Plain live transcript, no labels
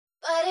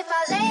What if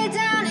I lay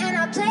down and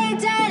I play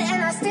dead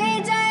and I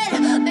stay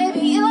dead?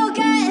 Maybe you'll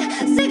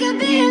get sick of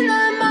being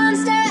the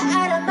monster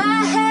out of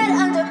my head,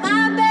 under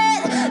my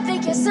bed.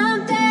 Think you're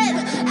something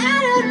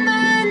out of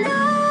my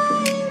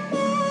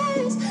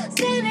nightmares,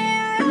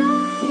 standing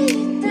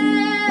right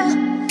there.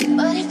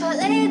 What if I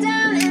lay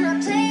down and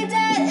I play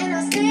dead and I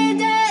stay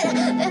dead?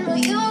 Then will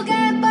you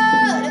get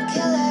bored of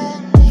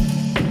killing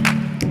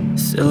me?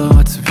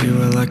 Silhouettes of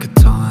you are like a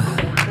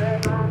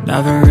taunt.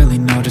 Never really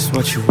know just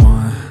what you want.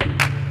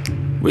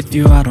 With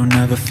you I don't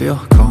ever feel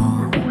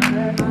calm.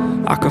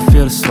 I can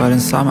feel the sweat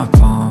inside my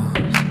palms.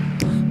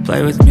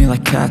 Play with me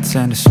like cats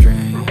and a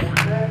string.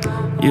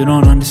 You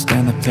don't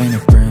understand the pain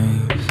it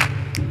brings.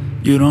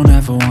 You don't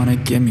ever wanna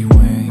give me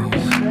wings.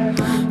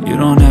 You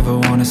don't ever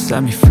wanna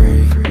set me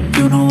free.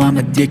 You know I'm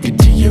addicted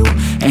to you,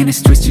 and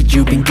it's twisted,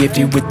 you've been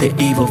gifted with the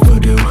evil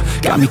voodoo.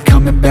 Got me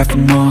coming back for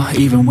more,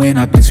 even when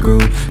I've been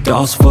screwed.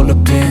 Dolls full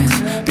of pins,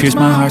 pierce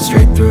my heart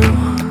straight through.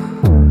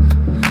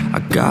 I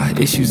got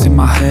issues in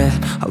my head,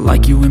 I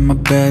like you in my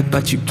bed,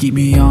 but you keep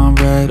me on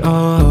red.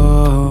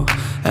 Oh,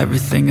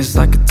 everything is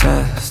like a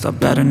test. I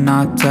better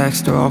not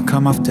text or I'll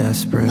come off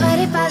desperate. What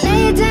if I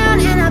lay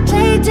down and I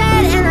play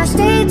dead and I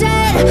stay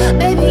dead?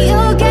 Maybe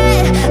you'll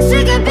get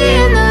sick of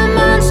being the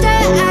monster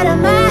out of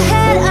my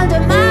head, under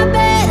my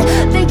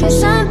bed. Think you're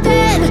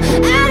something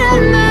out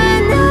of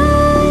my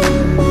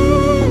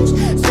nightmares,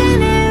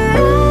 standing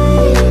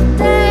right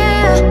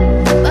there.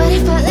 What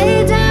if I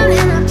lay down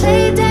and I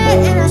play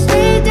dead and I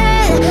stay dead?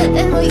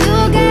 Then will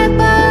you get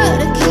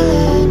bored of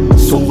killing me?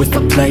 So if I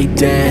play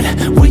dead,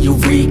 will you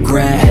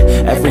regret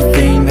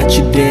everything that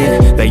you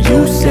did, that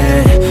you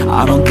said?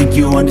 I don't think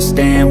you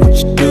understand what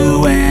you're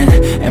doing,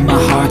 and my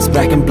heart's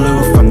black and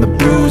blue from the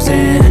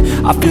bruising.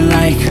 I feel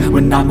like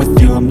when I'm with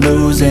you I'm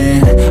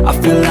losing. I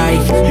feel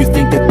like you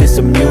think that this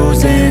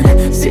amusing,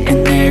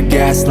 sitting there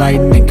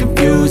gaslighting and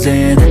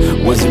confusing.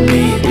 Was it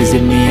me? Is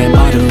it me? Am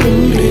I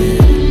deluded?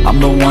 I'm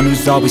the one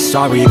who's always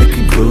sorry, the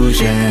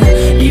conclusion,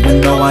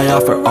 even though I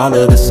offer all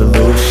of the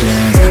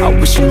solutions. I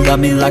wish you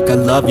loved me like I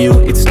love you,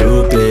 it's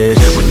stupid.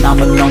 When I'm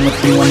alone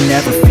with you I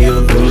never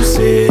feel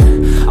lucid.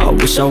 I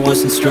wish I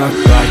wasn't struck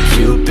by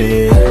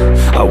Cupid.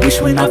 I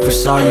wish when I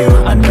first saw you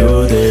I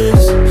knew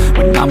this.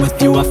 When I'm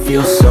with you I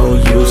feel so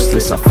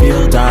useless, I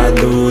feel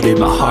diluted,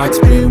 my heart's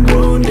been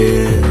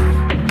wounded.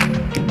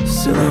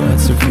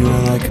 Silhouettes of you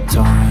are like a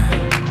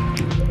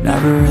taunt.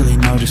 Never really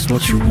know just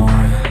what you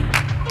want.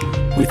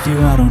 With you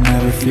I don't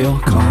ever feel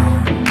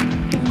calm.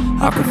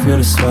 I can feel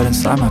the sweat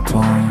inside my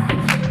palms.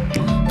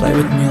 Play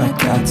with me like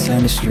cats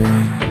and a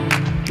string.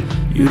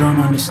 You don't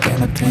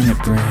understand the pain it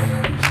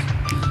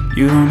brings.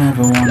 You don't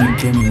ever wanna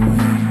give me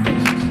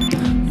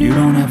wings. You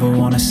don't ever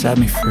wanna set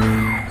me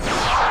free.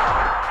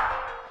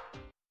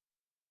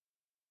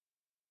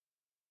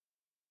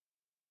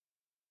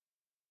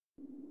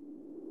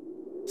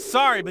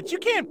 Sorry, but you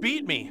can't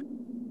beat me.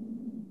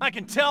 I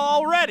can tell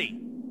already.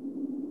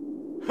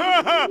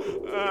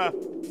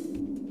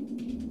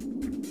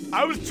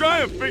 I was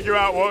trying to figure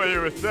out what you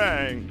were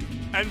saying,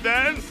 and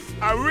then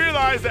I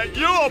realized that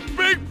you're a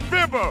big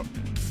fibber,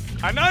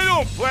 and I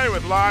don't play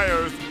with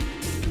liars.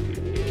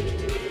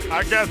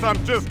 I guess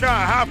I'm just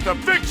gonna have to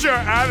fix your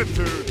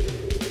attitude.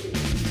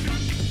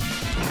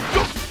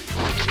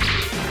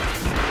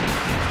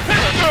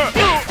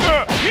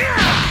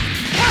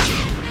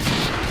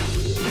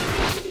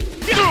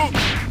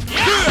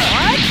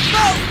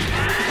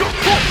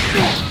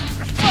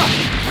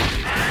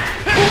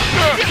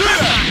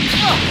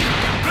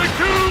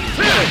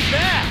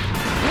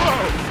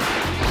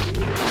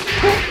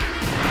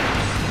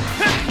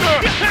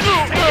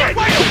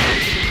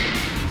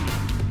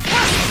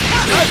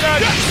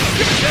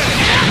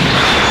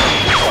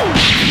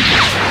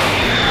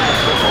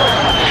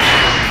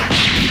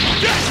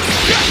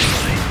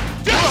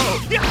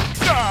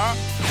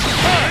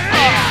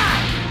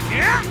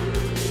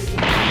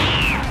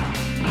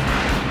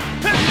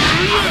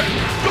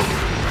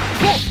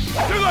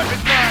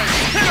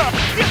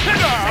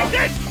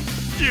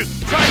 You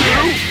try to!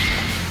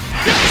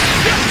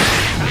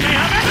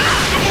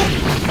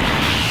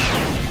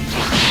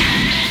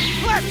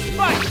 Let's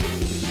fight!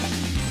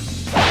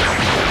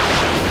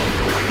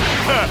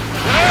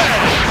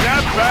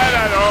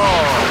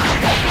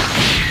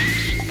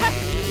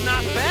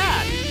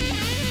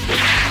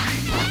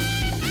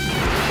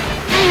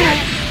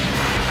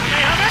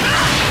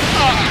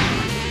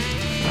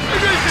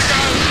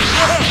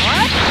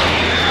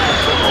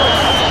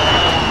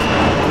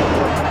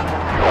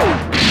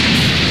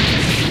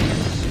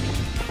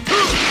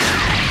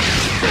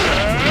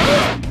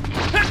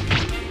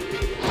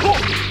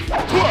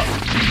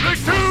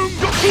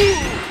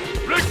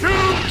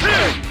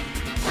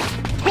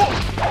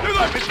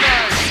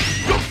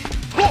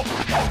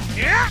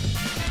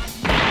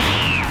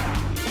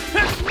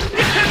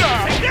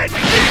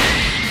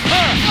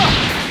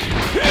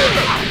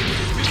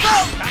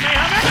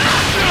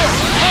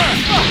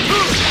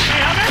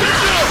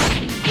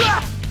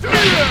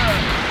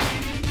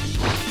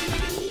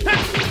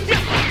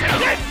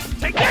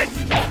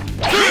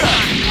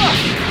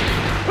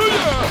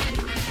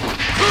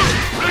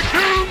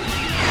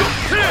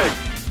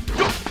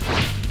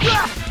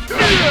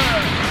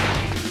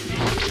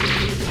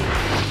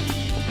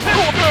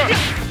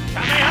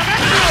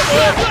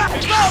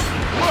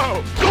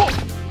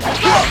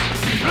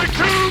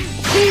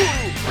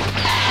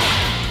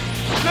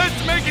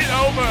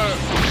 over!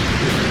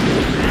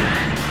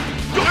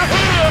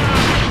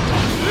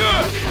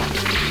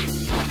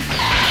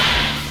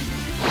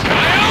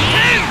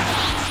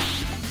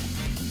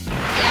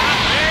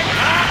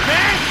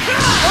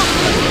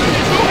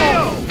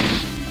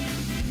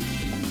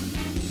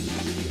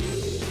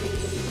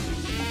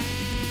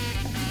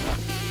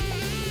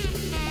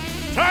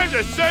 Time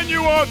to send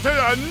you on to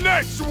the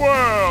next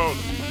world!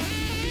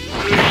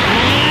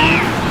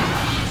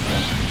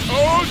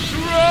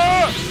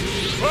 Ultra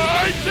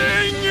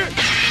fighting!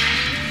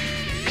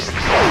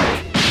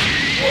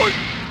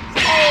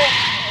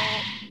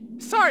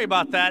 Sorry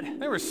about that.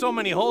 There were so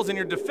many holes in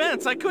your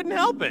defense, I couldn't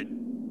help it.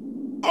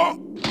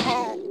 Oh!